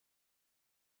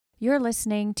You're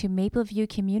listening to Mapleview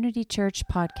Community Church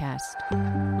podcast.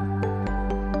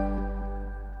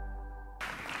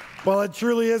 Well, it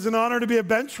truly is an honor to be a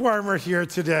bench warmer here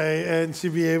today and to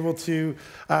be able to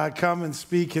come and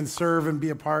speak and serve and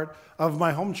be a part of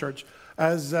my home church.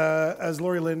 As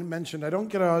Lori Lynn mentioned, I don't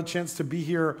get a chance to be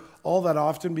here all that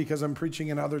often because I'm preaching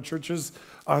in other churches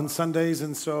on Sundays,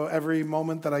 and so every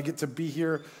moment that I get to be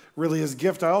here really is a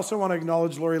gift. I also want to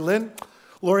acknowledge Lori Lynn.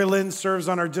 Lori Lynn serves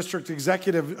on our district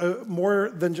executive, more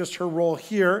than just her role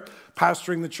here,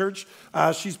 pastoring the church.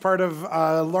 She's part of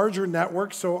a larger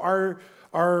network, so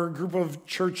our group of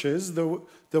churches, the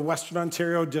Western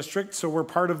Ontario district, so we're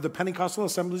part of the Pentecostal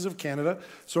Assemblies of Canada.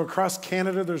 So across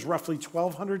Canada, there's roughly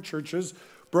 1,200 churches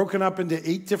broken up into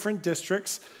 8 different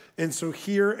districts. And so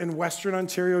here in Western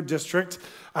Ontario district,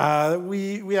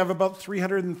 we have about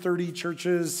 330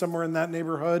 churches, somewhere in that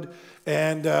neighborhood,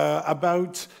 and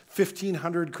about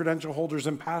 1,500 credential holders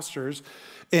and pastors.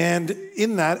 And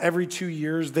in that, every 2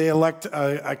 years, they elect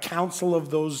a council of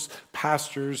those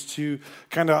pastors to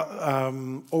kind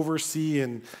of oversee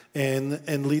and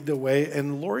lead the way.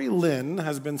 And Lori Lynn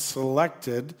has been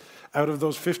selected out of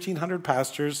those 1,500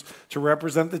 pastors to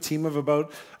represent the team of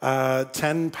about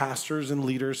 10 pastors and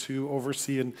leaders who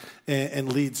oversee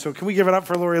and lead. So can we give it up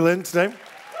for Lori Lynn today?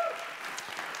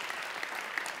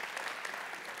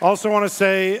 Also want to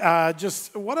say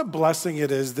just what a blessing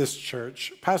it is, this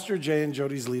church. Pastor Jay and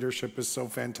Jody's leadership is so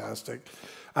fantastic.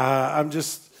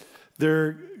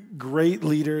 They're great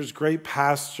leaders, great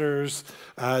pastors.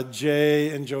 Jay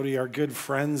and Jody are good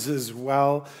friends as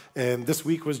well. And this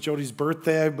week was Jody's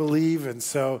birthday, I believe. And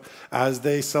so as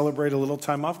they celebrate a little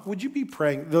time off, would you be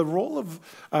praying? The role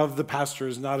of the pastor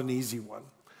is not an easy one.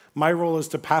 My role is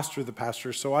to pastor the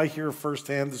pastor, so I hear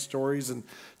firsthand the stories and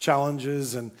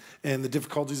challenges and the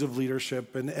difficulties of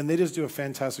leadership, and they just do a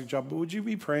fantastic job. But would you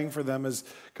be praying for them as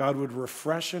God would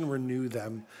refresh and renew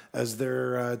them as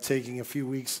they're taking a few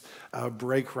weeks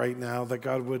break right now, that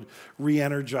God would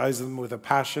re-energize them with a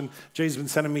passion? Jay's been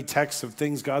sending me texts of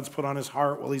things God's put on his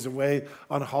heart while he's away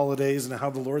on holidays and how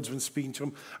the Lord's been speaking to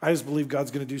him. I just believe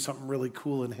God's going to do something really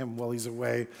cool in him while he's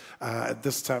away at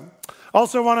this time.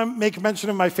 Also want to make mention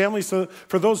of my family. So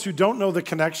for those who don't know the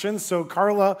connection, so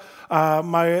Carla,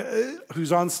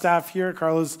 who's on staff here,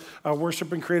 Carla's a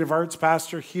worship and creative arts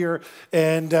pastor here,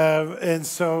 and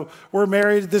so we're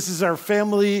married. This is our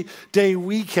family day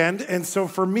weekend, and so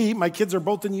for me, my kids are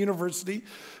both in university.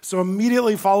 So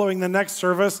immediately following the next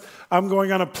service, I'm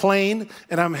going on a plane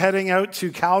and I'm heading out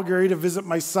to Calgary to visit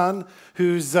my son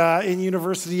who's in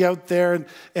university out there,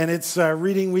 and it's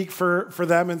reading week for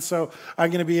them. And so I'm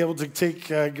going to be able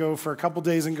to go for a couple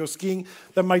days and go skiing.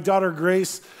 Then my daughter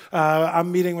Grace,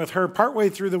 I'm meeting with her partway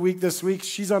through the week this week.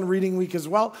 She's on reading week as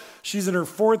well. She's in her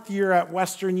 4th year at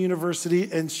Western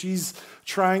University, and she's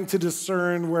trying to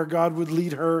discern where God would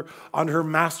lead her on her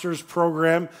master's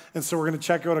program. And so we're going to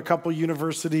check out a couple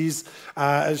universities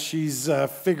as she's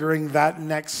figuring that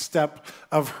next step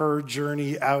of her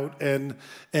journey out and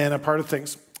a part of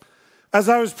things. As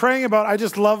I was praying about, I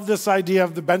just love this idea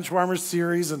of the Benchwarmers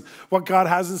series and what God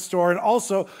has in store. And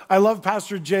also, I love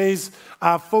Pastor Jay's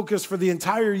focus for the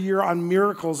entire year on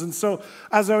miracles. And so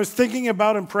as I was thinking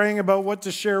about and praying about what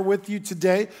to share with you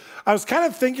today, I was kind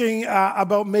of thinking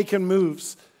about making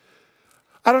moves.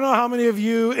 I don't know how many of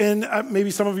you, and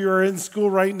maybe some of you are in school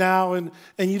right now, and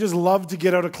you just love to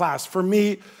get out of class. For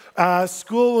me,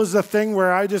 school was a thing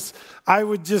where I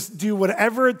would just do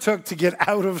whatever it took to get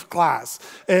out of class.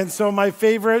 And so my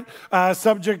favorite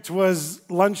subject was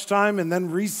lunchtime and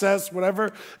then recess,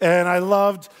 whatever. And I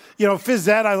loved, phys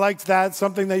ed, I liked that,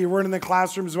 something that you weren't in the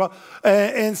classroom as well.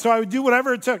 And so I would do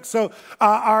whatever it took. So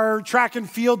our track and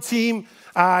field team,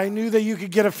 I knew that you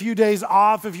could get a few days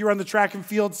off if you were on the track and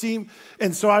field team.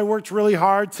 And so I worked really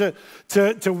hard to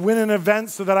win an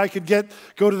event so that I could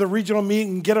go to the regional meet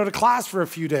and get out of class for a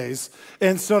few days.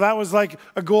 And so that was like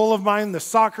a goal of mine. The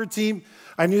soccer team,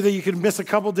 I knew that you could miss a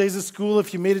couple days of school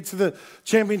if you made it to the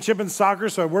championship in soccer.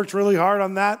 So I worked really hard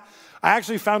on that. I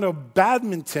actually found out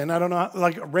badminton, I don't know,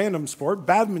 like a random sport,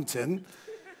 badminton.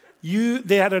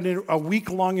 They had a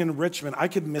week-long enrichment. I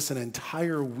could miss an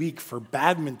entire week for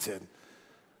badminton.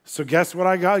 So guess what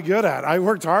I got good at? I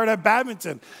worked hard at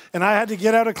badminton, and I had to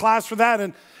get out of class for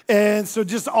that. And so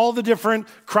just all the different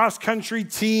cross-country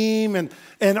team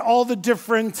and all the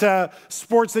different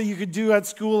sports that you could do at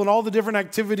school and all the different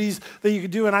activities that you could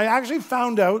do. And I actually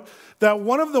found out that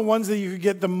one of the ones that you could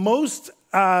get the most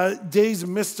days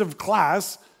missed of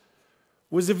class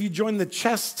was if you joined the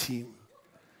chess team.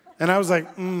 And I was like,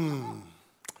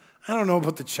 I don't know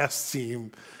about the chess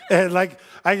team. And like,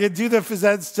 I could do the phys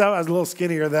ed stuff. I was a little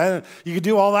skinnier then. You could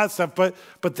do all that stuff, but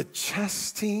the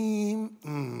chess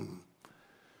team,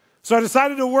 So I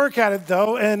decided to work at it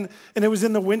though, and it was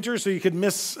in the winter, so you could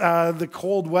miss the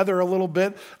cold weather a little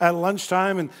bit at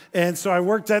lunchtime. And so I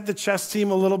worked at the chess team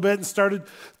a little bit and started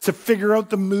to figure out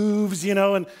the moves,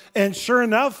 and sure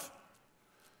enough,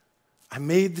 I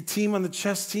made the team on the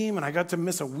chess team, and I got to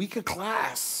miss a week of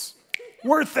class.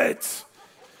 Worth it.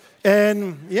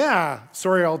 And yeah,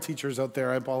 sorry all teachers out there,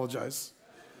 I apologize.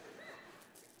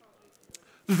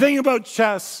 The thing about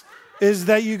chess is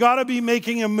that you got to be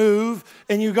making a move,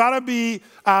 and you got to be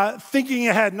thinking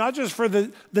ahead, not just for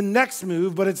the next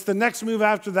move, but it's the next move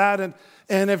after that.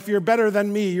 And if you're better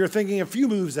than me, you're thinking a few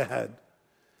moves ahead.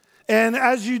 And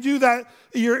as you do that,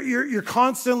 you're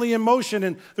constantly in motion,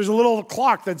 and there's a little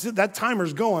clock that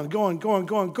timer's going.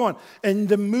 And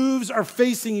the moves are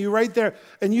facing you right there.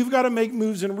 And you've got to make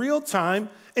moves in real time,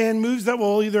 and moves that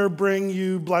will either bring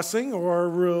you blessing or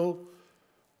will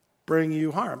bring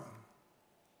you harm.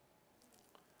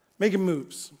 Making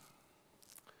moves.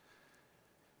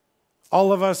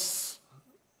 All of us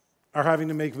are having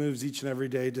to make moves each and every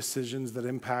day, decisions that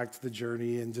impact the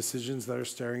journey and decisions that are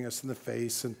staring us in the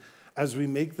face. And as we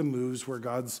make the moves where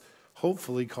God's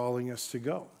hopefully calling us to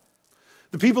go.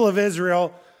 The people of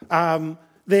Israel,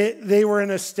 they were in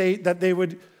a state that they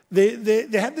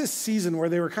had this season where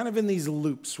they were kind of in these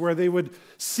loops where they would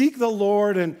seek the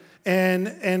Lord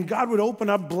and God would open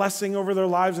up blessing over their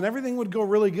lives and everything would go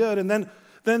really good. And then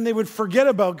they would forget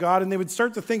about God and they would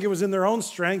start to think it was in their own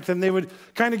strength, and they would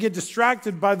kind of get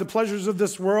distracted by the pleasures of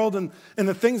this world and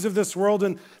the things of this world,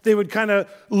 and they would kind of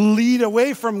lead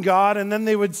away from God, and then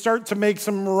they would start to make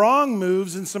some wrong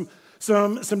moves and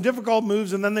some difficult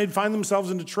moves, and then they'd find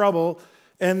themselves into trouble,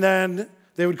 and then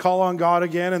they would call on God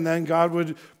again, and then God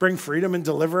would bring freedom and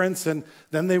deliverance, and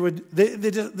then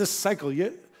this cycle.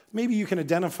 Maybe you can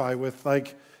identify with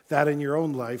like that in your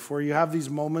own life, where you have these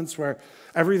moments where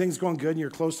everything's going good and you're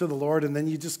close to the Lord, and then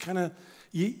you just kind of,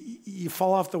 you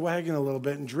fall off the wagon a little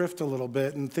bit and drift a little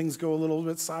bit, and things go a little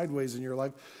bit sideways in your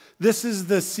life. This is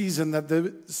the season that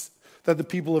the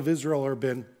people of Israel are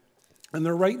in, and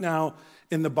they're right now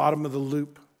in the bottom of the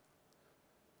loop.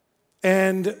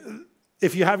 And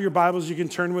if you have your Bibles, you can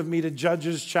turn with me to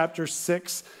Judges chapter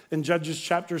 6 and Judges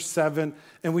chapter 7,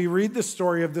 and we read the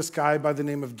story of this guy by the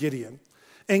name of Gideon.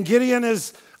 And Gideon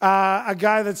is a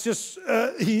guy that's just,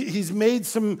 he's made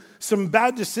some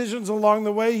bad decisions along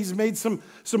the way. He's made some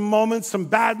moments, some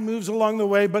bad moves along the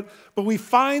way. But we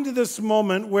find this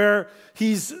moment where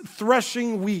he's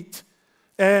threshing wheat.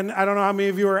 And I don't know how many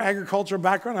of you are agricultural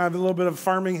background. I have a little bit of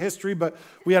farming history, but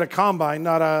we had a combine,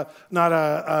 not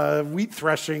a wheat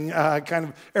threshing kind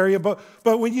of area. But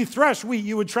when you thresh wheat,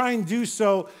 you would try and do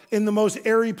so in the most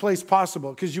airy place possible,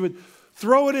 because you would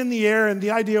throw it in the air, and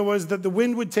the idea was that the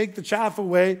wind would take the chaff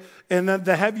away and that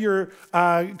the heavier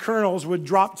kernels would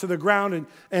drop to the ground,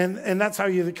 and that's how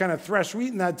you kind of thresh wheat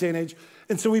in that day and age.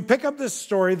 And so we pick up this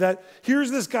story that here's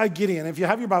this guy Gideon. If you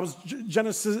have your Bibles,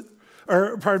 Joshua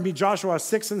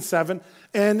 6 and 7,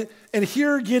 and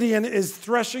here Gideon is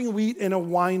threshing wheat in a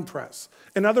wine press.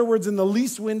 In other words, in the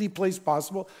least windy place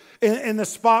possible, in the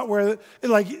spot where,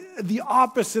 like, the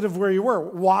opposite of where you were.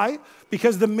 Why?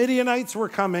 Because the Midianites were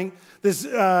coming, this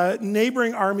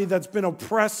neighboring army that's been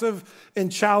oppressive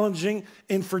and challenging,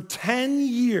 and for 10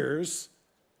 years,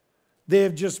 they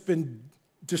have just been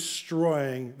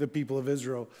destroying the people of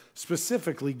Israel,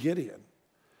 specifically Gideon.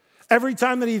 Every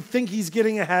time that he'd think he's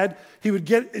getting ahead,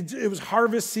 it was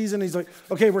harvest season. He's like,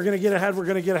 okay, we're going to get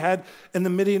ahead. And the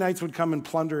Midianites would come and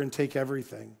plunder and take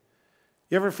everything.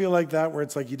 You ever feel like that, where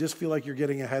it's like you just feel like you're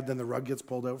getting ahead, then the rug gets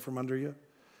pulled out from under you?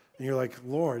 And you're like,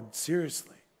 Lord,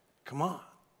 seriously, come on.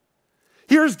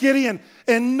 Here's Gideon,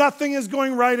 and nothing is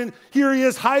going right. And here he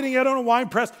is hiding out on a wine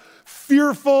press,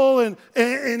 fearful, and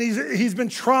he's been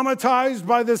traumatized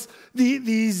by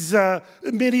these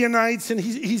Midianites, and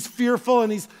he's fearful,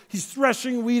 and he's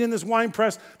threshing wheat in this wine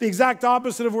press, the exact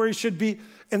opposite of where he should be.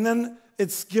 And then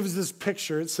it gives this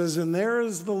picture. It says, and there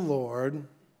is the Lord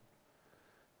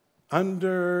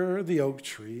under the oak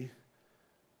tree.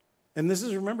 And this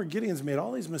is, remember, Gideon's made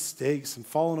all these mistakes and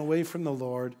fallen away from the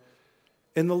Lord.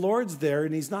 And the Lord's there,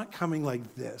 and he's not coming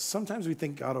like this. Sometimes we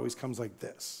think God always comes like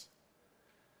this.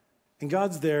 And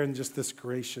God's there in just this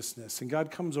graciousness. And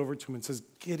God comes over to him and says,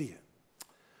 Gideon,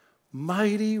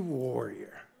 mighty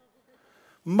warrior.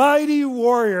 Mighty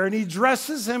warrior. And he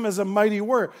dresses him as a mighty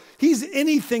warrior. He's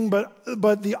anything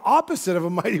but the opposite of a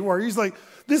mighty warrior. He's like,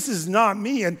 this is not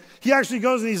me. And he actually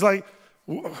goes and he's like,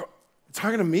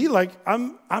 talking to me? Like,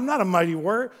 I'm not a mighty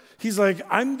warrior. He's like,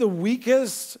 I'm the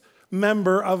weakest,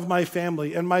 member of my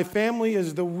family, and my family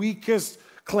is the weakest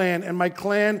clan, and my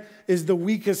clan is the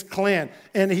weakest clan.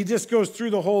 And he just goes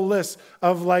through the whole list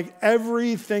of like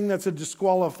everything that's a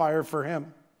disqualifier for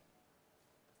him.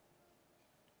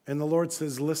 And the Lord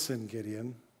says, listen,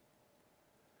 Gideon,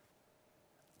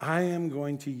 I am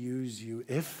going to use you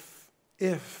if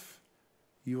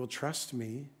you will trust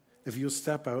me, if you'll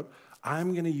step out,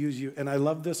 I'm going to use you. And I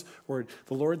love this word.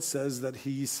 The Lord says that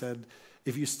he said,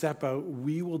 if you step out,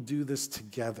 we will do this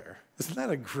together. Isn't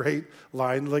that a great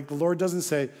line? Like the Lord doesn't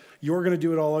say, you're going to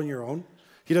do it all on your own.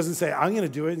 He doesn't say, I'm going to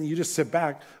do it and you just sit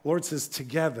back. The Lord says,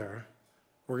 together,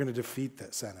 we're going to defeat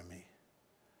this enemy.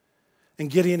 And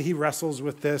Gideon, he wrestles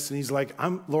with this, and he's like,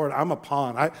 Lord, I'm a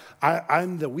pawn.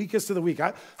 I'm the weakest of the weak.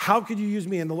 How could you use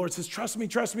me? And the Lord says, trust me,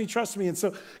 trust me, trust me. And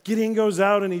so Gideon goes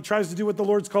out, and he tries to do what the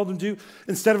Lord's called him to do.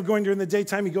 Instead of going during the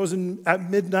daytime, he goes in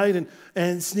at midnight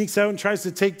and sneaks out and tries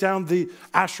to take down the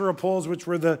Asherah poles, which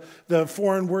were the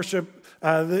foreign worship,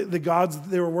 the gods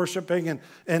they were worshiping.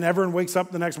 And everyone wakes up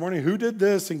the next morning, who did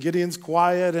this? And Gideon's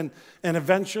quiet, and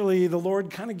eventually the Lord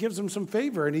kind of gives him some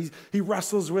favor, and he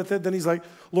wrestles with it. Then he's like,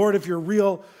 Lord, if you're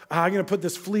real, I'm going to put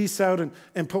this fleece out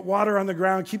and put water on the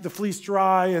ground, keep the fleece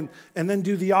dry, and then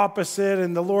do the opposite.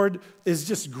 And the Lord is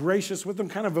just gracious with him.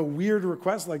 Kind of a weird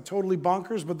request, like totally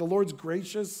bonkers, but the Lord's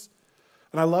gracious.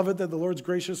 And I love it that the Lord's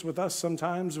gracious with us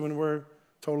sometimes when we're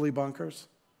totally bonkers.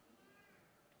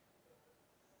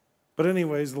 But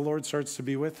anyways, the Lord starts to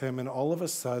be with him, and all of a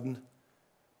sudden,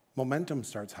 momentum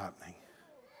starts happening.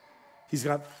 He's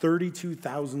got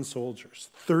 32,000 soldiers.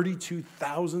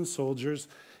 32,000 soldiers.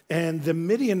 And the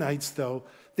Midianites, though,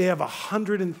 they have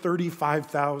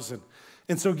 135,000.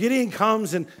 And so Gideon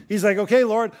comes and he's like, okay,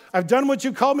 Lord, I've done what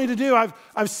you called me to do.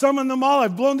 I've summoned them all.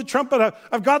 I've blown the trumpet.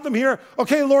 I've got them here.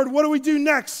 Okay, Lord, what do we do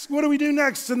next? What do we do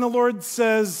next? And the Lord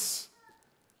says,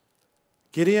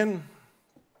 Gideon,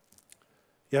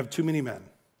 you have too many men.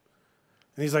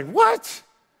 And he's like, what?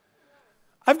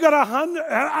 I've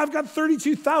got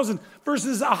 32,000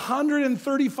 versus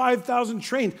 135,000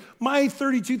 trained. My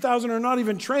 32,000 are not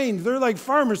even trained. They're like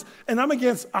farmers, and I'm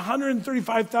against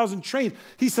 135,000 trained.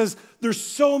 He says, there's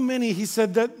so many. He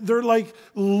said that they're like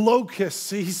locusts.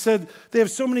 He said they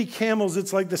have so many camels.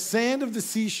 It's like the sand of the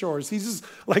seashores. He just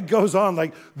like goes on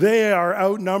like they are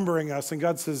outnumbering us. And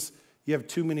God says, you have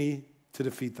too many to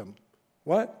defeat them.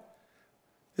 What?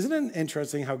 Isn't it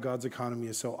interesting how God's economy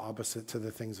is so opposite to the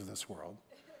things of this world?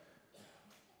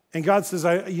 And God says,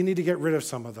 you need to get rid of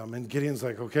some of them. And Gideon's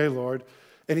like, okay, Lord.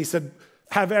 And he said,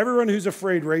 have everyone who's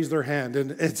afraid raise their hand.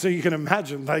 And so you can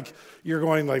imagine, like, you're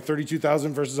going like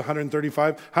 32,000 versus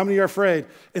 135. How many are afraid?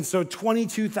 And so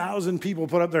 22,000 people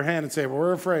put up their hand and say, well,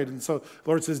 we're afraid. And so the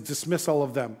Lord says, dismiss all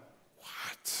of them.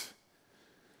 What?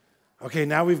 Okay,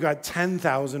 now we've got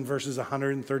 10,000 versus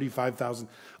 135,000.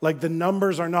 Like the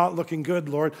numbers are not looking good,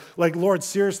 Lord. Like, Lord,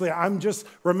 seriously,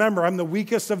 remember, I'm the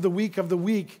weakest of the weak of the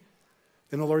weak.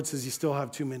 And the Lord says, you still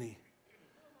have too many.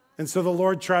 And so the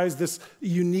Lord tries this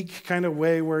unique kind of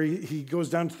way where he goes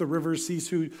down to the river, sees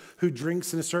who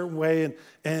drinks in a certain way.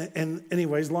 And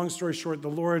anyways, long story short, the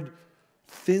Lord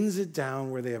thins it down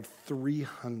where they have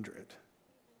 300.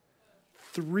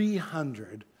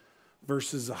 300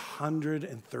 versus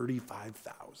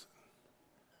 135,000.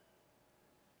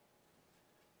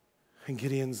 And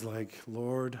Gideon's like,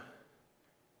 Lord,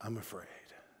 I'm afraid.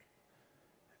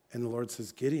 And the Lord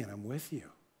says, Gideon, I'm with you.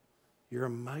 You're a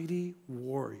mighty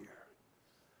warrior.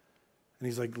 And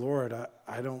he's like, Lord,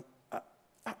 I don't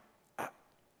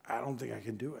think I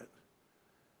can do it.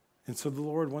 And so the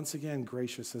Lord, once again,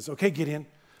 gracious, says, okay, Gideon,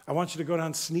 I want you to go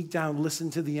down, sneak down, listen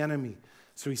to the enemy.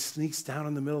 So he sneaks down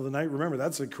in the middle of the night. Remember,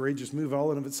 that's a courageous move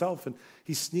all in of itself. And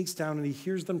he sneaks down and he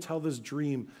hears them tell this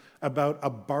dream about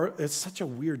it's such a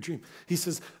weird dream. He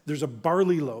says, there's a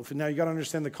barley loaf. And now you got to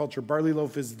understand the culture. Barley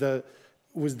loaf was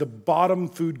the bottom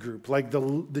food group, like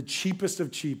the cheapest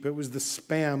of cheap. It was the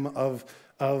spam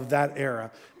of that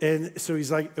era. And so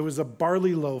he's like, it was a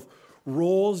barley loaf,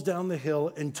 rolls down the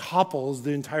hill and topples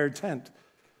the entire tent.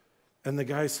 And the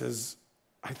guy says,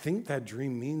 I think that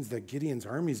dream means that Gideon's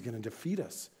army is going to defeat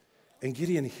us. And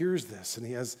Gideon hears this and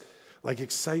he has like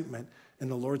excitement. And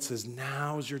the Lord says,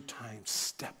 now's your time.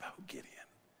 Step out, Gideon.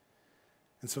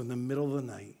 And so in the middle of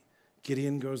the night,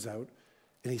 Gideon goes out.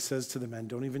 And he says to the men,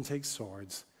 don't even take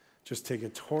swords. Just take a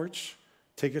torch,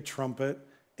 take a trumpet,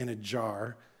 and a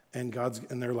jar. And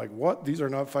they're like, what? These are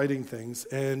not fighting things.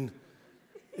 And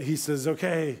he says,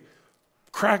 okay,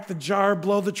 crack the jar,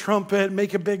 blow the trumpet,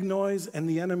 make a big noise. And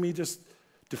the enemy just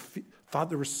thought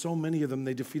there were so many of them,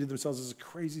 they defeated themselves. It's a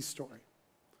crazy story.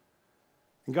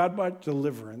 And God brought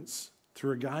deliverance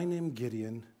through a guy named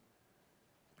Gideon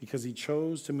because he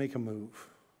chose to make a move.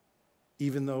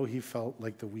 even though he felt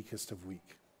like the weakest of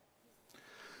weak.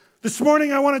 This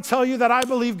morning, I want to tell you that I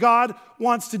believe God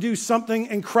wants to do something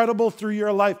incredible through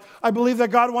your life. I believe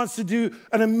that God wants to do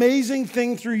an amazing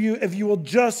thing through you if you will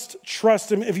just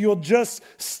trust him, if you will just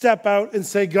step out and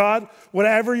say, God,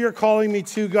 whatever you're calling me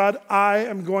to, God, I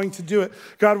am going to do it.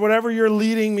 God, whatever you're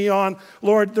leading me on,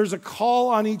 Lord, there's a call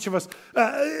on each of us.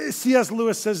 C.S.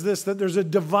 Lewis says this, that there's a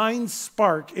divine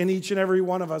spark in each and every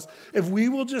one of us. If we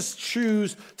will just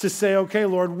choose to say, okay,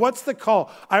 Lord, what's the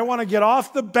call? I want to get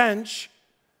off the bench,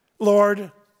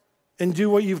 Lord, and do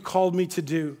what you've called me to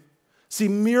do. See,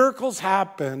 miracles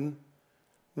happen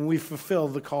when we fulfill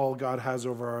the call God has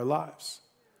over our lives.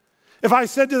 If I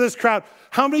said to this crowd,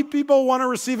 how many people want to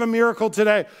receive a miracle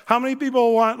today? How many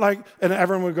people want, and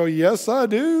everyone would go, yes, I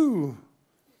do.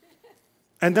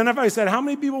 And then if I said, how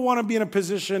many people want to be in a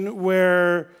position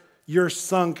where you're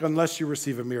sunk unless you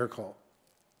receive a miracle?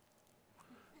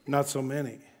 Not so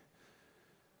many.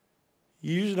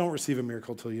 You usually don't receive a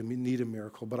miracle till you need a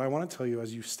miracle. But I want to tell you,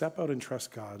 as you step out and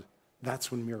trust God,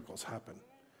 that's when miracles happen.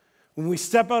 When we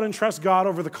step out and trust God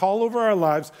over the call over our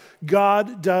lives,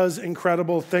 God does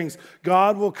incredible things.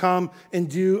 God will come and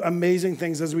do amazing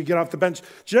things as we get off the bench.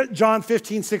 John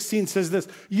 15:16 says this,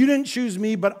 you didn't choose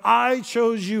me, but I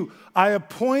chose you. I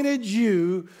appointed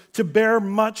you to bear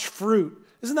much fruit.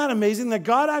 Isn't that amazing that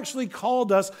God actually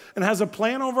called us and has a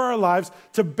plan over our lives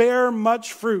to bear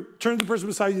much fruit? Turn to the person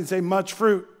beside you and say, much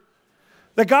fruit.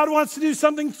 That God wants to do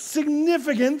something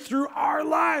significant through our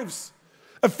lives.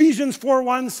 Ephesians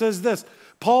 4:1 says this.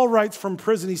 Paul writes from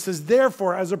prison. He says,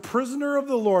 therefore, as a prisoner of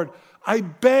the Lord, I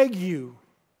beg you.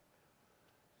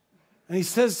 And he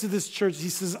says to this church, he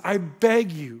says, I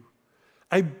beg you,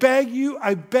 I beg you,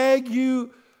 I beg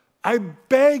you, I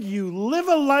beg you, live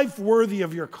a life worthy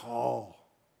of your call.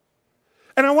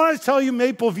 And I want to tell you,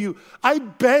 Mapleview, I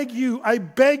beg you, I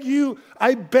beg you,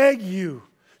 I beg you.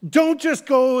 Don't just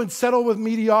go and settle with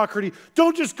mediocrity.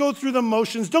 Don't just go through the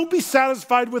motions. Don't be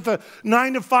satisfied with a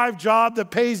 9-to-5 job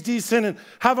that pays decent and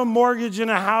have a mortgage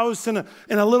and a house and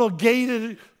a little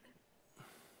gated.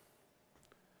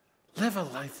 Live a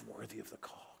life worthy of the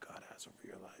call God has over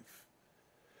your life.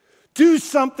 Do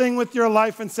something with your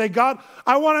life and say, God,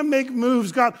 I want to make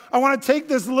moves. God, I want to take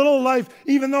this little life,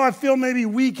 even though I feel maybe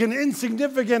weak and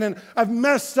insignificant and I've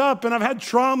messed up and I've had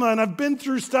trauma and I've been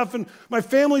through stuff and my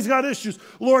family's got issues.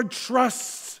 Lord,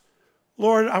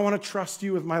 Lord, I want to trust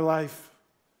you with my life.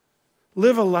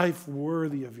 Live a life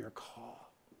worthy of your call.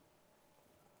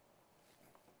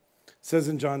 It says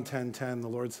in John 10:10, the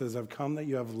Lord says, I've come that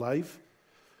you have life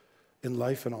in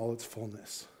all its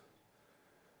fullness.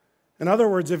 In other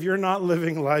words, if you're not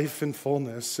living life in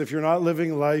fullness, if you're not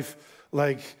living life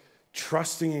like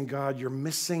trusting in God, you're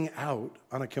missing out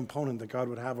on a component that God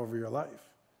would have over your life.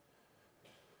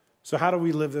 So how do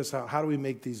we live this out? How do we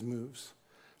make these moves?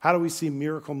 How do we see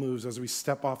miracle moves as we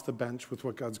step off the bench with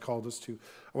what God's called us to?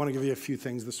 I want to give you a few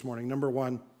things this morning. Number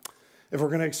one, if we're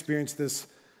going to experience this,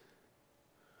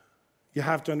 you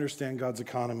have to understand God's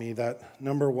economy, that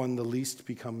number one, the least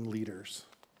become leaders.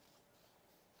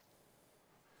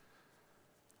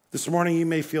 This morning, you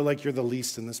may feel like you're the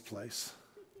least in this place.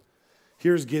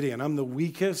 Here's Gideon. I'm the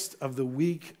weakest of the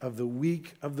weak, of the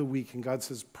weak, of the weak. And God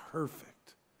says,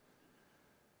 perfect.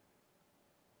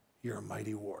 You're a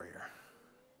mighty warrior.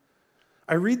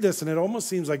 I read this, and it almost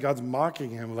seems like God's mocking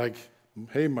him, like,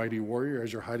 hey, mighty warrior,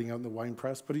 as you're hiding out in the wine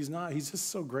press. But he's not. He's just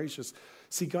so gracious.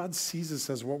 See, God sees us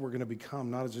as what we're going to become,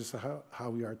 not as just how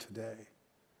we are today.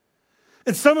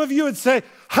 And some of you would say,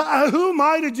 who am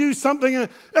I to do something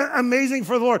amazing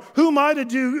for the Lord? Who am I to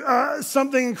do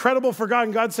something incredible for God?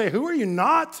 And God say, who are you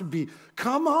not to be?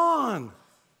 Come on.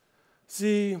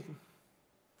 See,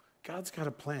 God's got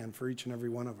a plan for each and every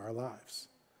one of our lives.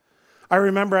 I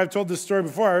remember, I've told this story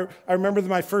before, I remember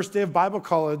my first day of Bible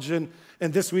college, and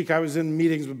this week I was in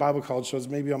meetings with Bible college, so it's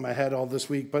maybe on my head all this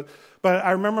week, but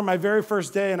I remember my very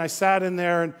first day, and I sat in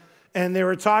there, and they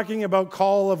were talking about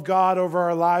call of God over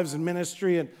our lives and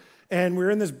ministry. And we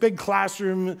were in this big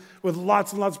classroom with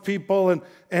lots and lots of people.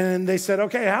 And they said,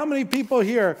 okay, how many people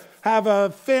here have a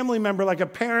family member, like a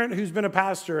parent who's been a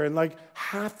pastor? And like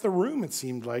half the room, it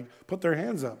seemed like, put their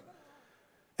hands up.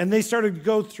 And they started to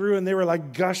go through and they were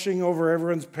like gushing over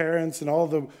everyone's parents and all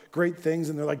the great things.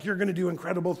 And they're like, you're going to do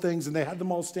incredible things. And they had them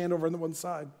all stand over on the one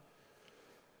side.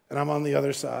 And I'm on the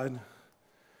other side.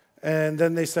 And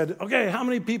then they said, okay, how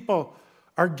many people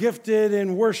are gifted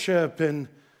in worship? And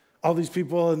all these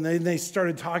people, and they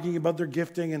started talking about their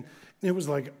gifting, and it was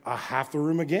like half the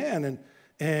room again.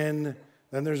 And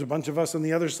then there's a bunch of us on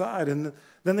the other side. And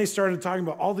then they started talking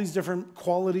about all these different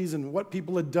qualities and what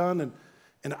people had done,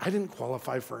 and I didn't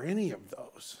qualify for any of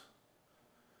those.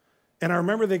 And I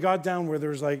remember they got down where there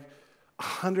was like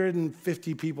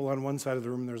 150 people on one side of the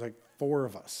room, and there was like 4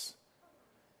 of us.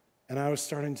 And I was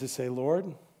starting to say,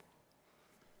 Lord,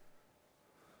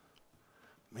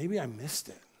 maybe I missed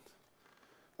it.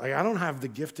 Like, I don't have the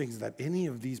giftings that any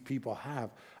of these people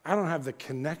have. I don't have the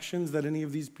connections that any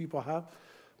of these people have.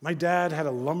 My dad had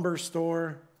a lumber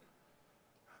store.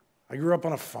 I grew up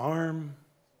on a farm.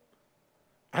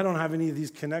 I don't have any of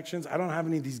these connections. I don't have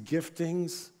any of these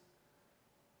giftings.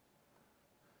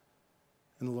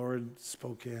 And the Lord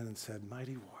spoke in and said,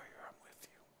 mighty warrior, I'm with you.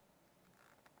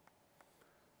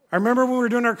 I remember when we were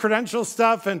doing our credential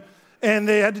stuff and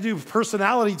they had to do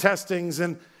personality testings.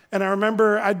 And I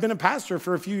remember I'd been a pastor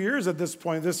for a few years at this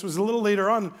point. This was a little later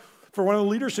on for one of the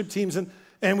leadership teams.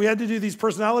 And we had to do these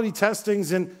personality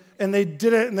testings. And they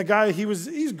did it. And the guy,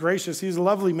 he's gracious. He's a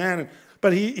lovely man.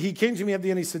 But he came to me at the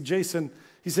end. He said, Jason,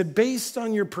 he said, based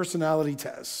on your personality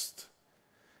test,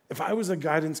 if I was a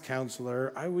guidance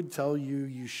counselor, I would tell you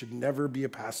you should never be a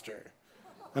pastor.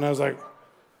 And I was like,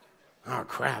 oh,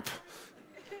 crap.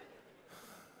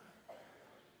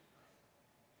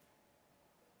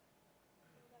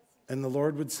 And the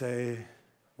Lord would say,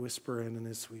 whisper in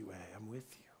his sweet way, I'm with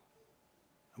you.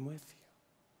 I'm with you.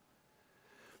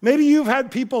 Maybe you've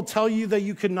had people tell you that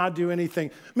you could not do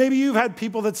anything. Maybe you've had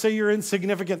people that say you're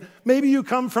insignificant. Maybe you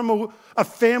come from a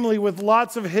family with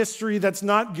lots of history that's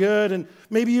not good, and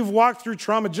maybe you've walked through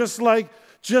trauma just like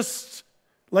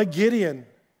Gideon.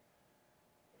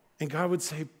 And God would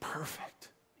say, perfect.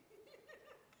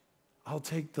 I'll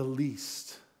take the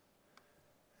least,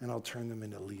 and I'll turn them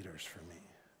into leaders for me.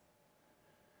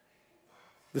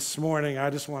 This morning, I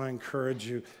just want to encourage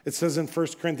you. It says in 1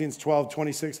 Corinthians 12,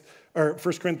 26, or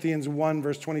 1 Corinthians 1,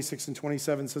 verse 26 and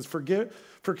 27, it says,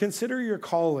 For consider your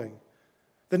calling,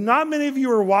 that not many of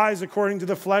you are wise according to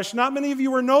the flesh, not many of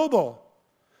you are noble.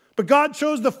 But God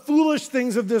chose the foolish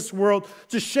things of this world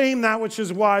to shame that which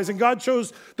is wise, and God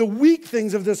chose the weak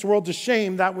things of this world to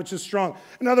shame that which is strong.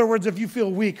 In other words, if you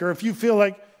feel weak, or if you feel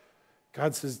like,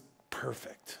 God says,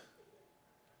 perfect.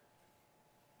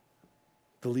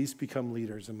 The least become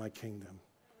leaders in my kingdom.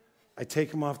 I take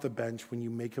them off the bench when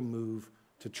you make a move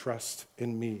to trust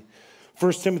in me.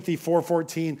 1 Timothy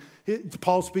 4:14,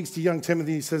 Paul speaks to young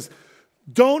Timothy. He says,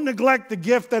 don't neglect the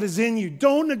gift that is in you.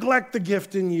 Don't neglect the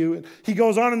gift in you. He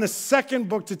goes on in the second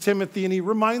book to Timothy, and he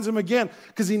reminds him again,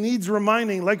 because he needs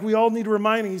reminding, like we all need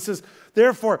reminding. He says,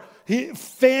 therefore,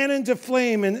 fan into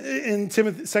flame in 2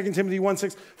 Timothy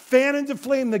 1:6, fan into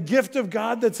flame the gift of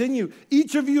God that's in you.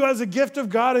 Each of you has a gift of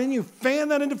God in you. Fan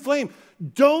that into flame.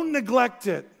 Don't neglect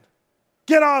it.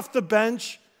 Get off the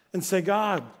bench and say,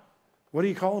 God, what are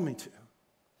you calling me to?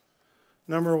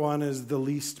 Number 1 is the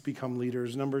least become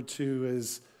leaders. Number 2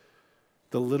 is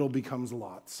the little becomes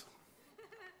lots.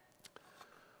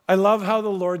 I love how the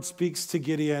Lord speaks to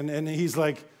Gideon, and he's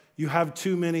like, you have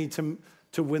too many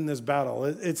to win this battle.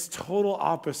 It's total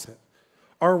opposite.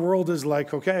 Our world is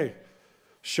like, okay,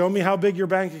 show me how big your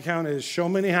bank account is. Show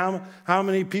me how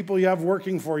many people you have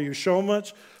working for you. Show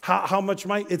how much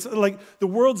might. It's like the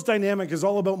world's dynamic is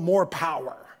all about more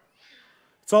power.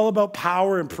 It's all about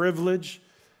power and privilege.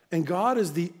 And God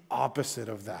is the opposite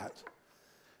of that.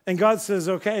 And God says,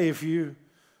 okay, if you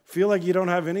feel like you don't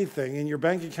have anything and your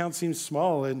bank account seems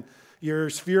small and your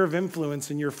sphere of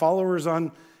influence and your followers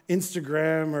on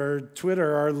Instagram or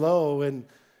Twitter are low, and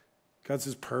God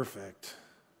says, perfect,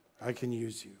 I can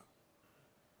use you.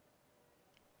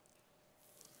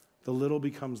 The little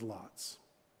becomes lots.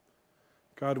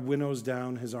 God winnows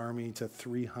down his army to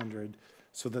 300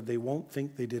 so that they won't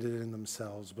think they did it in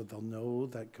themselves, but they'll know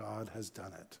that God has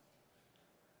done it.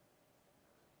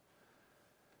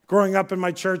 Growing up in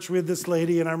my church, we had this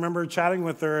lady, and I remember chatting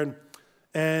with her,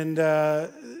 and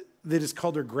they just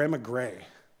called her Grandma Gray,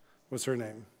 was her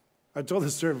name. I've told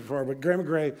this story before, but Grandma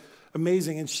Gray,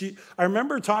 amazing. And I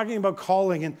remember talking about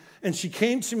calling, and she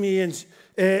came to me,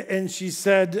 and she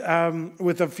said,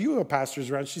 with a few pastors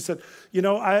around, she said, you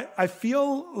know, I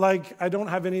feel like I don't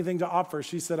have anything to offer.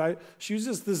 She said, she was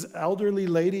just this elderly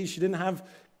lady. She didn't have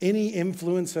any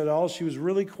influence at all. She was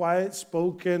really quiet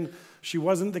spoken. She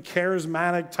wasn't the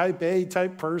charismatic type A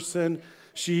type person.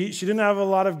 She didn't have a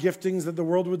lot of giftings that the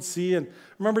world would see. And I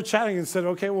remember chatting and said,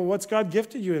 okay, well, what's God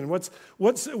gifted you in?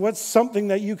 What's something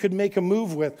that you could make a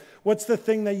move with? What's the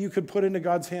thing that you could put into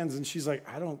God's hands? And she's like,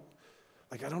 I don't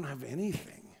have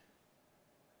anything.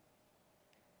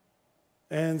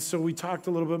 And so we talked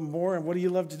a little bit more, and what do you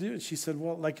love to do? And she said,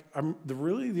 well,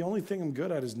 the only thing I'm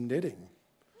good at is knitting,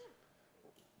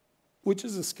 which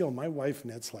is a skill. My wife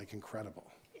knits like incredible.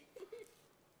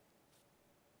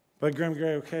 But Grandma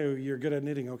Gray, okay, you're good at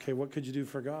knitting. Okay, what could you do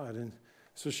for God? And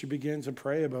so she began to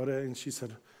pray about it, and she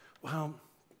said, well,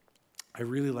 I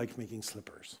really like making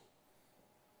slippers.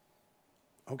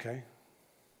 Okay.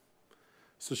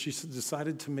 So she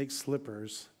decided to make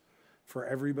slippers for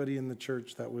everybody in the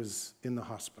church that was in the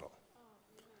hospital.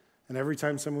 And every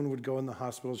time someone would go in the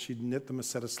hospital, she'd knit them a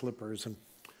set of slippers.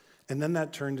 And then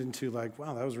that turned into like,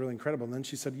 wow, that was really incredible. And then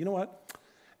she said, you know what?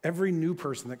 Every new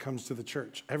person that comes to the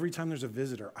church, every time there's a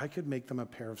visitor, I could make them a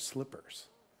pair of slippers.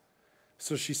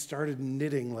 So she started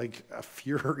knitting like a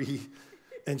fury,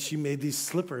 and she made these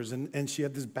slippers, and she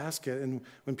had this basket, and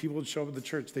when people would show up at the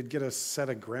church, they'd get a set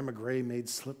of Grandma Gray made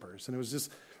slippers, and it was just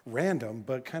random,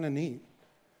 but kind of neat.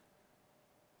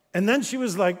 And then she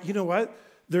was like, you know what?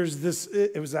 There's this,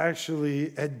 it was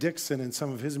actually Ed Dixon and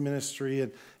some of his ministry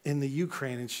in the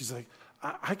Ukraine, and she's like,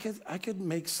 I could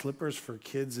make slippers for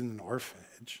kids in an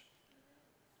orphanage.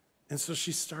 And so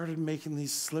she started making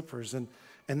these slippers, and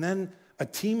then a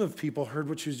team of people heard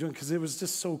what she was doing because it was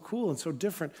just so cool and so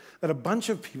different that a bunch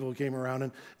of people came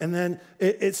around, and then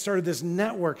it started this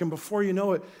network, and before you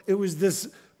know it, it was this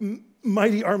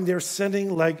mighty army. They were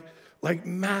sending like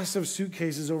massive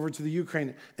suitcases over to the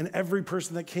Ukraine, and every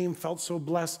person that came felt so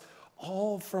blessed,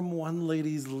 all from one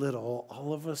lady's little.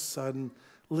 All of a sudden,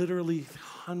 literally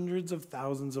hundreds of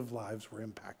thousands of lives were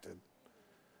impacted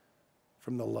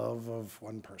from the love of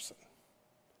one person.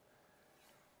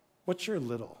 What's your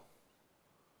little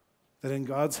that in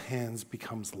God's hands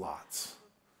becomes lots?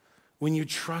 When you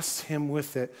trust him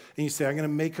with it and you say, I'm going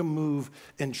to make a move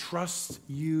and trust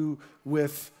you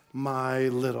with my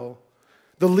little.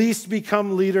 The least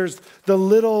become leaders. The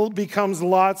little becomes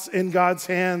lots in God's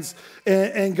hands,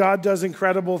 and God does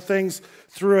incredible things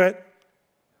through it.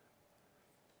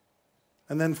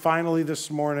 And then finally this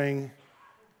morning,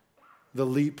 the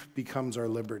leap becomes our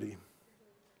liberty.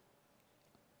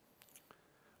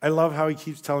 I love how he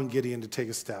keeps telling Gideon to take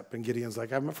a step. And Gideon's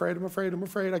like, I'm afraid.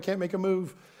 I can't make a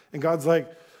move. And God's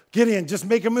like, Gideon, just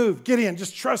make a move. Gideon,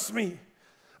 just trust me.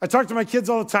 I talk to my kids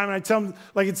all the time, and I tell them,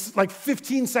 like, it's like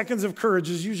 15 seconds of courage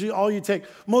is usually all you take.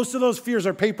 Most of those fears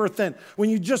are paper thin.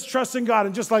 When you just trust in God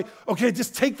and just like, okay,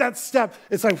 just take that step,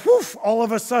 it's like, whoof, all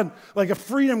of a sudden, like a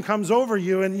freedom comes over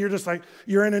you, and you're just like,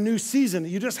 you're in a new season.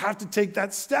 You just have to take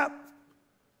that step.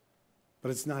 But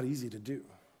it's not easy to do.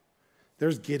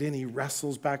 There's Gideon. He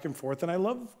wrestles back and forth, and I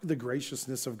love the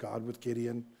graciousness of God with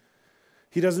Gideon.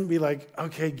 He doesn't be like,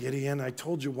 okay, Gideon, I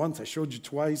told you once, I showed you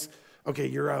twice, okay,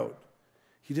 you're out.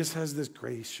 He just has this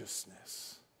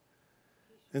graciousness.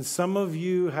 And some of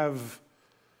you have,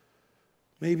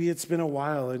 maybe it's been a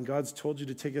while and God's told you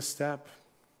to take a step.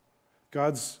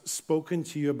 God's spoken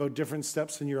to you about different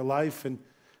steps in your life, and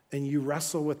you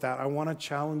wrestle with that. I want to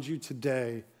challenge you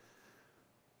today.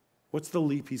 What's the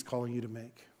leap he's calling you to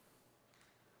make?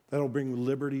 That'll bring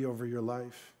liberty over your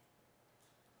life.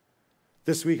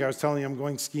 This week I was telling you I'm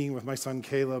going skiing with my son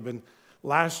Caleb, and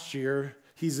last year,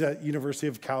 he's at University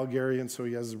of Calgary, and so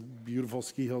he has beautiful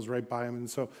ski hills right by him. And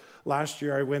so last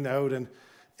year I went out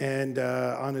and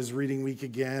on his reading week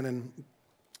again,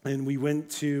 and we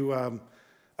went to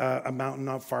a mountain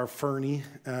not far, Fernie.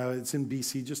 It's in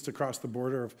BC, just across the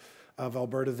border of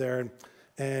Alberta there.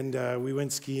 And we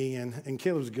went skiing, and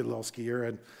Caleb's a good little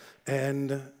skier,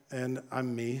 and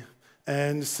I'm me.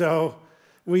 And so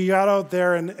we got out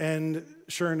there, and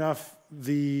sure enough,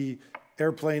 the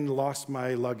airplane lost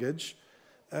my luggage.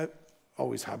 That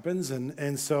always happens,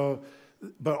 and so,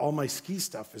 but all my ski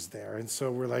stuff is there, and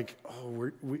so we're like,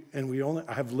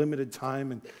 I have limited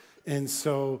time, and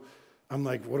so I'm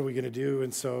like, what are we gonna do?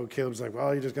 And so Caleb's like,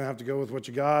 well, you're just gonna have to go with what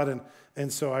you got, and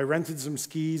so I rented some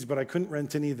skis, but I couldn't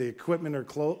rent any of the equipment or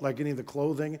any of the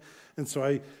clothing, and so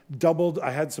I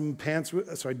had some pants,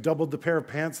 so I doubled the pair of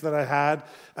pants that I had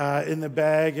in the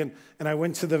bag, and I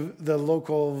went to the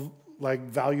local like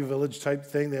Value Village type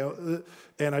thing,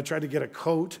 and I tried to get a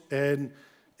coat, and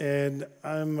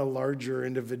I'm a larger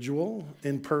individual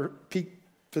in peak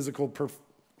physical,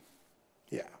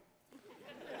 yeah.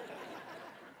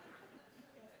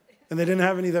 And they didn't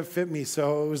have any that fit me,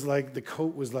 so it was like the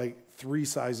coat was like 3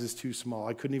 sizes too small.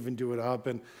 I couldn't even do it up,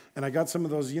 and I got some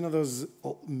of those, those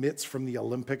mitts from the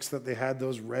Olympics that they had,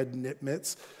 those red knit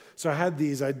mitts. So I had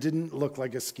these. I didn't look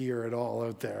like a skier at all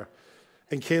out there.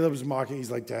 And Caleb's mocking. He's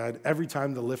like, Dad, every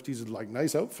time the lifties are like,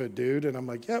 nice outfit, dude. And I'm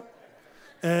like, yep.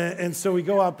 And so we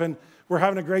go up, and we're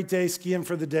having a great day skiing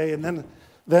for the day. And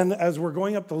then as we're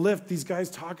going up the lift, these guys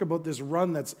talk about this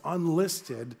run that's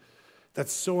unlisted,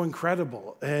 that's so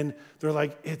incredible. And they're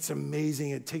like, it's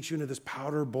amazing. It takes you into this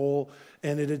powder bowl,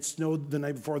 and it had snowed the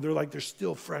night before. They're like, there's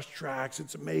still fresh tracks.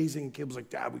 It's amazing. And Caleb's like,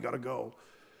 Dad, we got to go.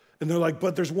 And they're like,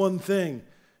 but there's one thing.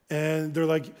 And they're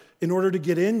like, in order to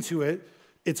get into it,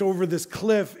 it's over this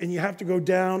cliff, and you have to go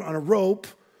down on a rope,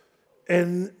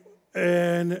 and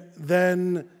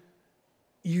then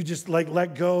you just like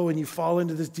let go and you fall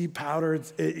into this deep powder.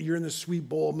 You're in this sweet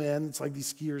bowl, man. It's like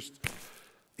these skiers.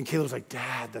 And Caleb's like,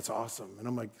 Dad, that's awesome. And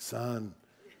I'm like, son.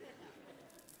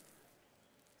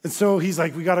 And so he's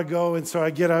like, we got to go. And so I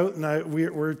get out and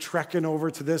we're trekking over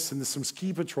to this, and some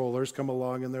ski patrollers come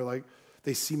along, and they're like,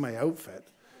 they see my outfit.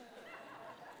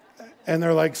 And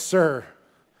they're like, sir,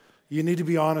 you need to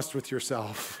be honest with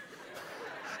yourself.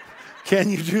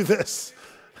 Can you do this?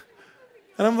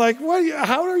 And I'm like,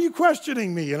 how are you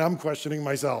questioning me? And I'm questioning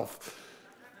myself.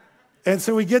 And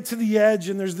so we get to the edge,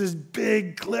 and there's this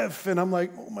big cliff, and I'm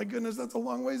like, oh my goodness, that's a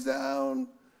long ways down.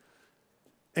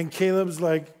 And Caleb's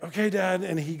like, okay, Dad.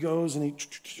 And he goes and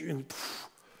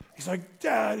he's like,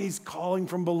 Dad, he's calling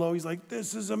from below. He's like,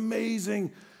 this is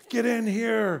amazing. Get in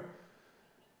here.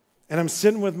 And I'm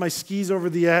sitting with my skis over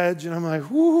the edge, and I'm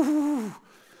like, whoo.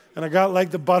 And I got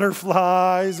like the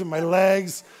butterflies, and my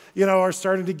legs, are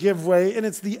starting to give way. And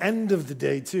it's the end of the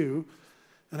day too.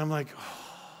 And I'm like,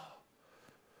 oh.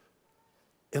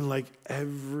 And like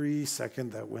every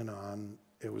second that went on,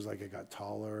 it was like it got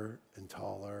taller and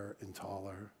taller and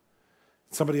taller.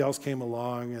 Somebody else came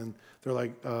along, and they're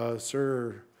like,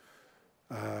 sir,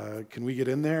 can we get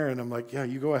in there? And I'm like, yeah,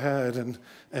 you go ahead.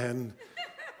 And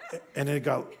it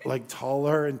got like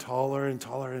taller and taller and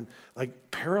taller. And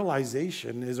like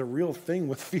paralyzation is a real thing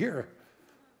with fear.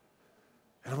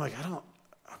 And I'm like, I'm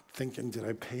thinking, did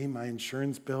I pay my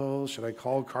insurance bill? Should I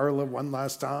call Carla one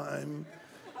last time?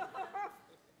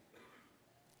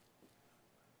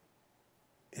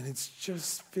 And it's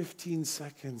just 15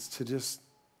 seconds to just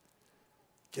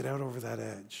get out over that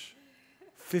edge.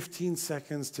 15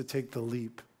 seconds to take the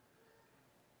leap.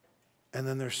 And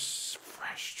then there's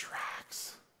fresh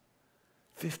tracks.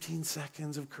 15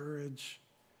 seconds of courage.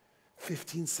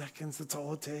 15 seconds, that's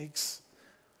all it takes.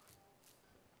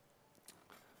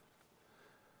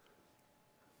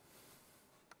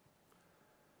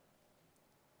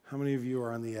 How many of you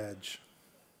are on the edge?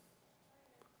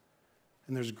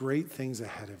 And there's great things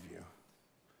ahead of you.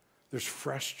 There's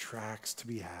fresh tracks to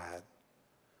be had.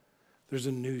 There's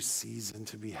a new season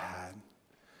to be had.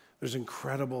 There's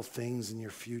incredible things in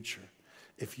your future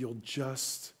if you'll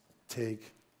just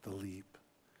take the leap.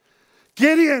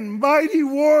 Gideon, mighty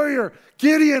warrior.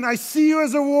 Gideon, I see you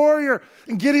as a warrior.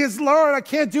 And Gideon's, Lord, I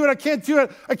can't do it. I can't do it.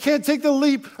 I can't take the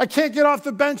leap. I can't get off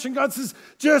the bench. And God says,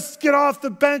 just get off the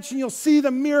bench and you'll see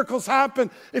the miracles happen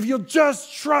if you'll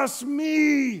just trust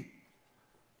me.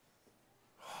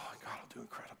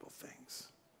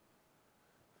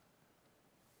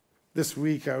 Last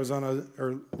week, I was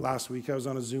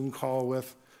on a Zoom call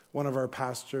with one of our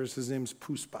pastors. His name's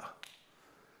Puspa.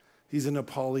 He's a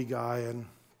Nepali guy, and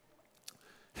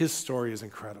his story is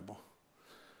incredible.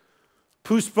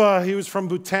 Puspa, he was from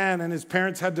Bhutan, and his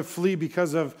parents had to flee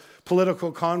because of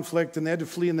political conflict, and they had to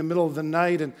flee in the middle of the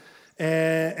night,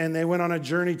 and they went on a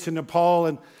journey to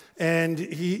Nepal, and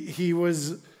he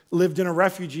lived in a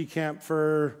refugee camp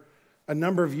for a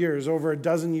number of years, over a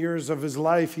dozen years of his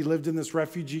life. He lived in this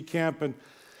refugee camp,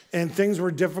 and things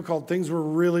were difficult. Things were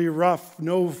really rough.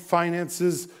 No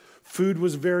finances. Food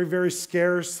was very, very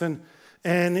scarce.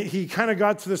 And he kind of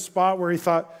got to the spot where he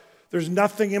thought, there's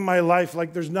nothing in my life.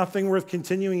 Like, there's nothing worth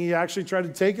continuing. He actually tried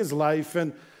to take his life.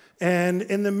 And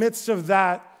in the midst of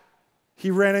that,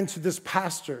 he ran into this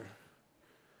pastor.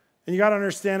 And you got to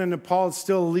understand, in Nepal, it's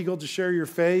still illegal to share your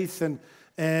faith. And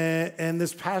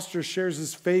this pastor shares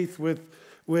his faith with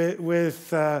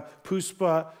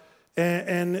Puspa,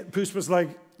 and Puspa's like,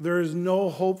 there is no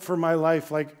hope for my life.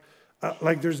 Like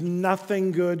there's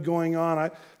nothing good going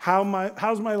on.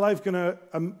 How's my life going to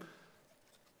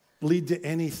lead to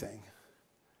anything?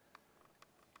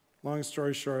 Long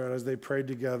story short, as they prayed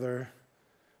together,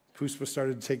 Puspa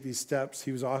started to take these steps.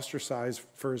 He was ostracized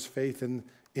for his faith in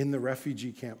the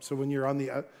refugee camp. So when you're on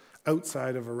the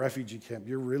outside of a refugee camp,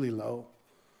 you're really low.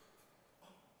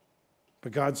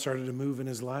 But God started to move in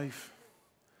his life.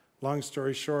 Long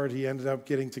story short, he ended up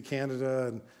getting to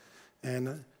Canada,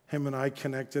 and him and I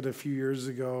connected a few years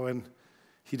ago, and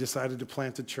he decided to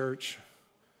plant a church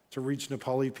to reach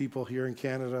Nepali people here in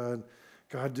Canada. And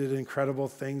God did incredible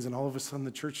things, and all of a sudden the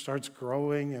church starts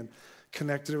growing, and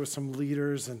connected it with some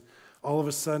leaders. And all of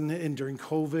a sudden, and during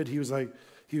COVID, he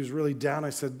was really down.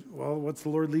 I said, well, what's the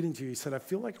Lord leading to you? He said, I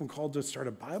feel like I'm called to start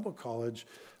a Bible college.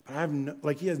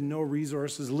 But he has no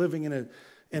resources, living in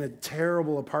a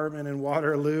terrible apartment in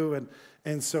Waterloo.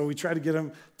 And so we tried to get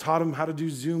him, taught him how to do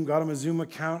Zoom, got him a Zoom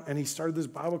account, and he started this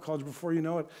Bible college. Before you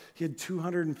know it, he had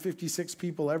 256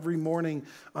 people every morning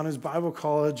on his Bible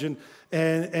college,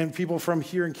 and people from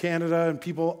here in Canada and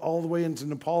people all the way into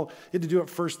Nepal. He had to do it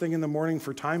first thing in the morning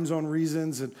for time zone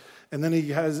reasons. And then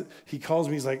he calls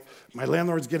me, he's like, my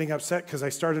landlord's getting upset because I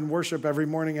start in worship every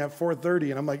morning at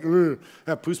 4:30. And I'm like,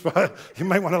 Puspa, you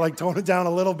might want to like tone it down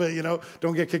a little bit,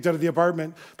 don't get kicked out of the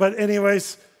apartment. But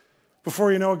anyways,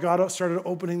 before you know it, God started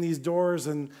opening these doors,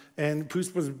 and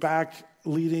Puspa's back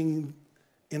leading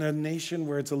in a nation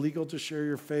where it's illegal to share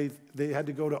your faith. They had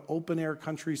to go to open air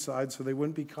countryside so they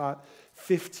wouldn't be caught.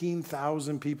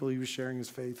 15,000 people he was sharing his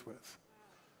faith with.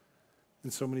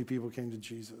 And so many people came to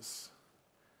Jesus.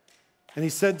 And he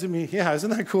said to me, yeah, isn't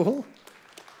that cool?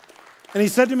 And he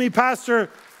said to me, Pastor,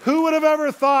 who would have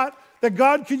ever thought that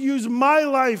God could use my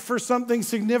life for something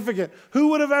significant? Who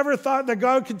would have ever thought that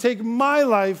God could take my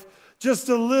life, just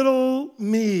a little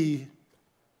me,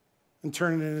 and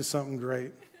turn it into something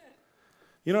great?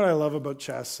 You know what I love about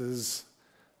chess is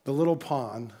the little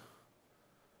pawn,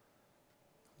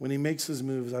 when he makes his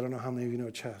moves, I don't know how many of you know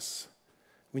chess,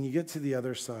 when you get to the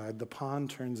other side, the pawn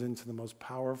turns into the most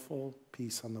powerful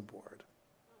piece on the board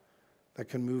that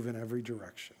can move in every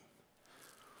direction.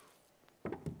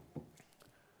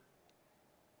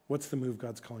 What's the move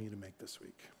God's calling you to make this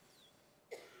week?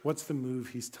 What's the move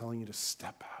he's telling you to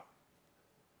step out?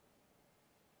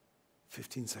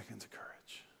 15 seconds of courage.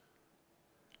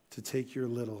 To take your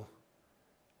little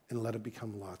and let it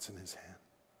become lots in his hand.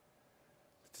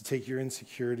 To take your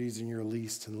insecurities and your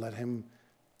least and let him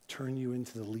turn you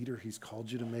into the leader he's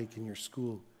called you to make in your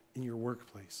school, in your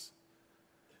workplace,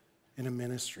 in a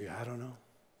ministry. I don't know.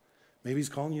 Maybe he's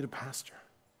calling you to pastor.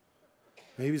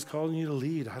 Maybe he's calling you to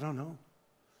lead. I don't know.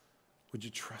 Would you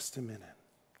trust him in it?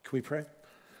 Can we pray?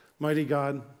 Mighty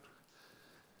God,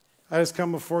 I just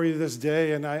come before you this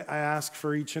day, and I ask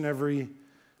for each and every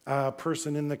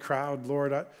person in the crowd,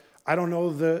 Lord. I don't know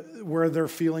where they're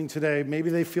feeling today. Maybe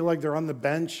they feel like they're on the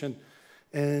bench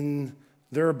and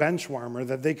they're a bench warmer,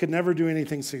 that they could never do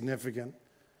anything significant.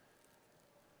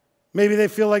 Maybe they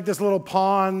feel like this little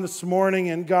pawn this morning,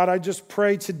 and God, I just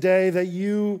pray today that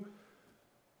you,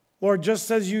 Lord,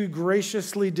 just as you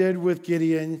graciously did with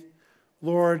Gideon,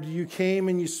 Lord, you came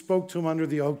and you spoke to him under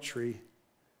the oak tree.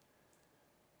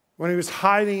 When he was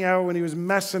hiding out, when he was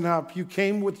messing up, you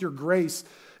came with your grace.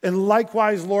 And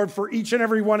likewise, Lord, for each and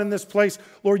every one in this place,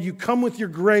 Lord, you come with your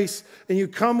grace, and you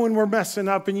come when we're messing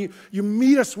up, and you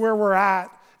meet us where we're at,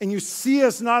 and you see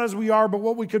us not as we are, but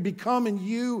what we could become in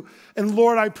you. And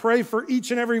Lord, I pray for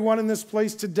each and every one in this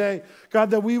place today,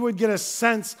 God, that we would get a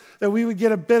sense, that we would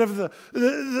get a bit of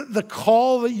the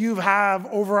call that you have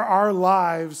over our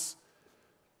lives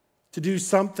to do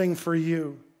something for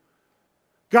you.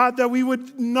 God, that we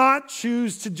would not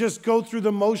choose to just go through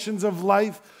the motions of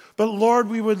life, but Lord,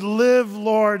 we would live,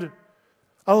 Lord,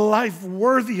 a life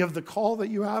worthy of the call that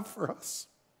you have for us.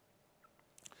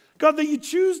 God, that you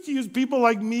choose to use people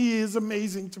like me is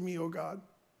amazing to me, oh God.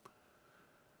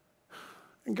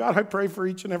 And God, I pray for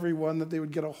each and every one that they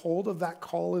would get a hold of that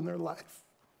call in their life.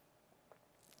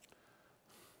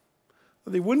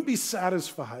 That they wouldn't be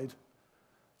satisfied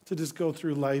to just go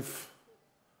through life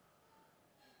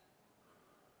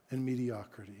in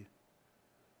mediocrity,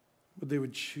 but they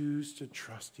would choose to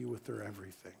trust you with their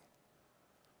everything.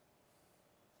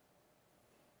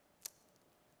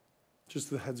 Just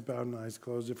the heads bowed and eyes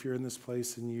closed. If you're in this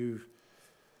place and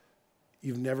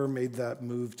you've never made that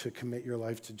move to commit your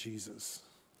life to Jesus,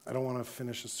 I don't want to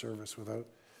finish a service without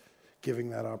giving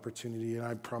that opportunity, and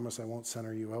I promise I won't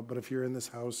center you out. But if you're in this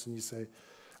house and you say,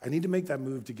 I need to make that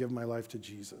move to give my life to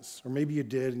Jesus, or maybe you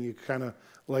did and you kind of,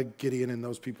 like Gideon and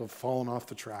those people, have fallen off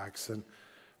the tracks and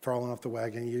fallen off the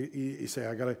wagon, you say,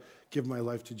 I got to give my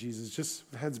life to Jesus. Just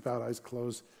heads bowed, eyes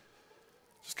closed.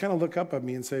 Just kind of look up at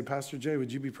me and say, Pastor Jay,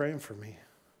 would you be praying for me?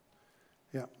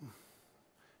 Yeah.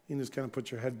 You can just kind of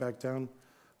put your head back down.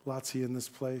 Lots of you in this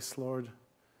place, Lord.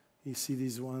 You see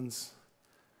these ones.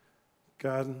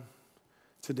 God,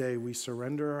 today we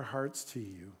surrender our hearts to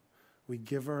you. We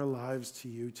give our lives to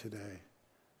you today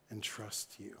and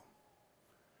trust you.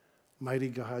 Mighty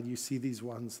God, you see these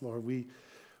ones, Lord. We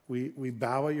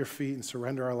bow at your feet and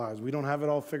surrender our lives. We don't have it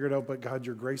all figured out, but God,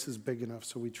 your grace is big enough,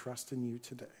 so we trust in you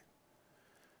today.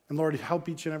 And Lord, help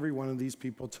each and every one of these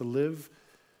people to live,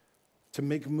 to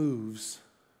make moves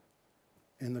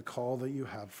in the call that you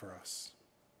have for us.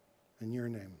 In your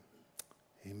name,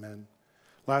 amen.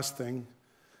 Last thing,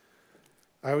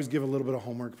 I always give a little bit of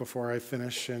homework before I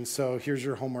finish, and so here's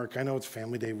your homework. I know it's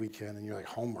Family Day weekend, and you're like,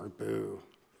 homework, boo.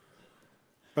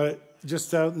 But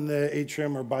just out in the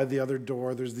atrium or by the other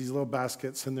door, there's these little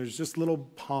baskets, and there's just little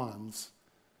pawns.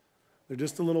 They're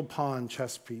just a little pawn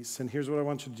chess piece. And here's what I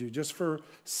want you to do. Just for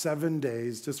 7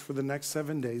 days, just for the next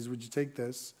 7 days, would you take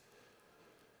this?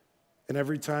 And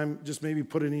every time, just maybe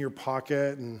put it in your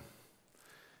pocket, and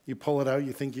you pull it out,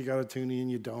 you think you got a toonie, and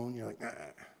you don't. You're like, nah.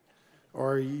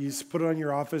 or you just put it on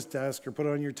your office desk or put it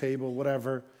on your table,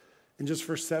 whatever. And just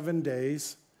for 7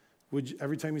 days,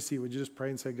 every time you see it, would you just pray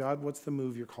and say, God, what's the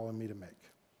move you're calling me to make?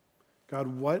 God,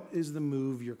 what is the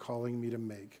move you're calling me to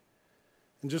make?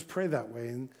 And just pray that way.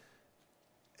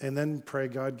 And then pray,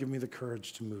 God, give me the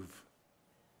courage to move.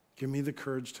 Give me the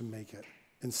courage to make it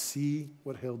and see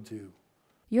what he'll do.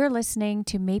 You're listening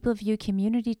to Mapleview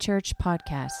Community Church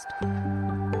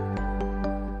podcast.